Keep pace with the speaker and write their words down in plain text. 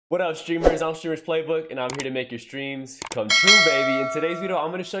What up, streamers? I'm Streamers Playbook, and I'm here to make your streams come true, baby. In today's video, I'm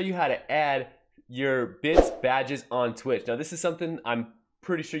going to show you how to add your bits badges on Twitch. Now, this is something I'm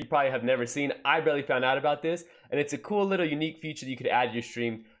pretty sure you probably have never seen. I barely found out about this, and it's a cool little unique feature that you could add to your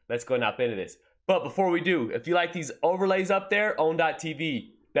stream. Let's go and hop into this. But before we do, if you like these overlays up there, own.tv,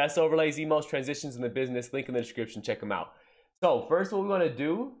 best overlays, emotes, transitions in the business, link in the description, check them out. So first, what we want to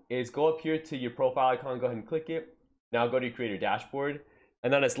do is go up here to your profile icon, go ahead and click it. Now go to your creator dashboard.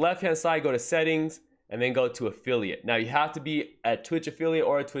 And on its left-hand side, go to settings and then go to affiliate. Now you have to be a Twitch affiliate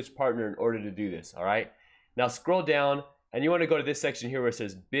or a Twitch partner in order to do this, all right? Now scroll down and you want to go to this section here where it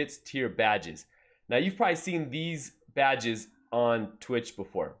says bits tier badges. Now you've probably seen these badges on Twitch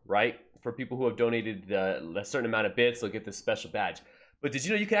before, right? For people who have donated a certain amount of bits, they'll get this special badge. But did you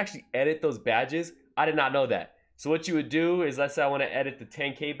know you can actually edit those badges? I did not know that. So what you would do is, let's say I want to edit the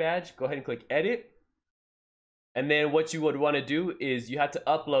 10K badge, go ahead and click edit. And then what you would want to do is you have to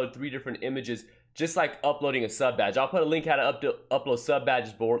upload 3 different images, just like uploading a sub badge. I'll put a link how to upload sub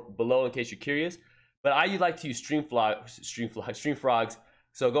badges below in case you're curious. But I like to use StreamFrogs.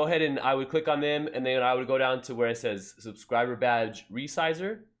 So go ahead and I would click on them, and then I would go down to where it says subscriber badge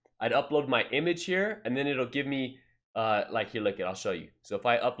resizer. I'd upload my image here, and then it'll give me like here, look it, I'll show you. So if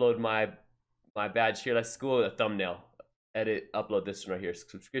I upload my badge here, let's go with a thumbnail. Edit, upload this one right here,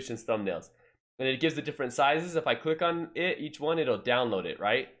 subscriptions, thumbnails. And it gives the different sizes. If I click on it, each one, it'll download it,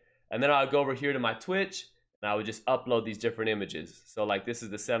 right? And then I'll go over here to my Twitch, and I would just upload these different images. So like this is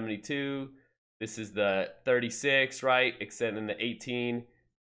the 72, this is the 36, right? Except in the 18.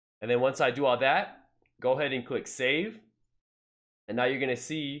 And then once I do all that, go ahead and click save. And now you're gonna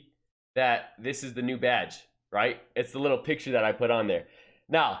see that this is the new badge, right? It's the little picture that I put on there.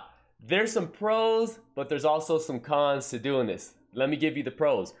 Now, there's some pros, but there's also some cons to doing this. Let me give you the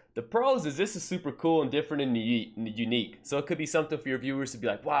pros. The pros is this is super cool and different and unique. So it could be something for your viewers to be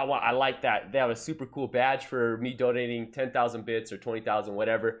like, wow, I like that. They have a super cool badge for me donating 10,000 bits or 20,000,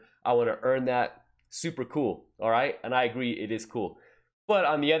 whatever. I want to earn that. Super cool, all right? And I agree, it is cool. But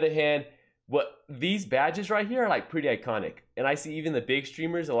on the other hand, these badges right here are like pretty iconic. And I see even the big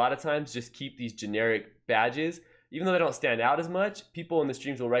streamers a lot of times just keep these generic badges. Even though they don't stand out as much, people in the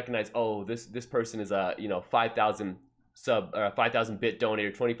streams will recognize, oh, this person is a 5,000 5,000 bit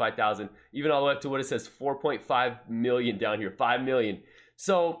donator, 25,000, even all the way up to what it says 4.5 million down here, 5 million.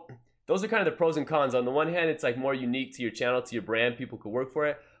 So those are kind of the pros and cons. On the one hand, it's like more unique to your channel, to your brand, people could work for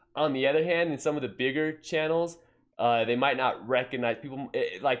it. On the other hand, in some of the bigger channels, they might not recognize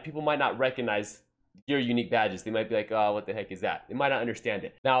people might not recognize your unique badges. They might be like, oh, what the heck is that? They might not understand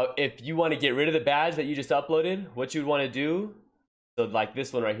it. Now, if you want to get rid of the badge that you just uploaded, what you would want to do, so like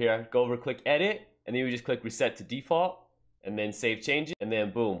this one right here, go over, click edit, and then we just click reset to default, and then save changes, and then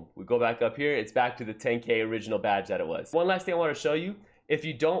boom, we go back up here, it's back to the 10K original badge that it was. One last thing I want to show you, if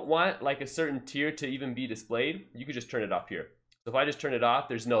you don't want like a certain tier to even be displayed, you can just turn it off here. So if I just turn it off,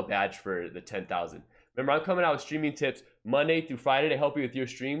 there's no badge for the 10,000. Remember, I'm coming out with streaming tips Monday through Friday to help you with your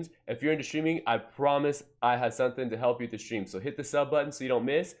streams. If you're into streaming, I promise I have something to help you with the stream. So hit the sub button so you don't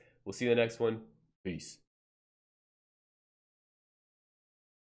miss. We'll see you in the next one. Peace.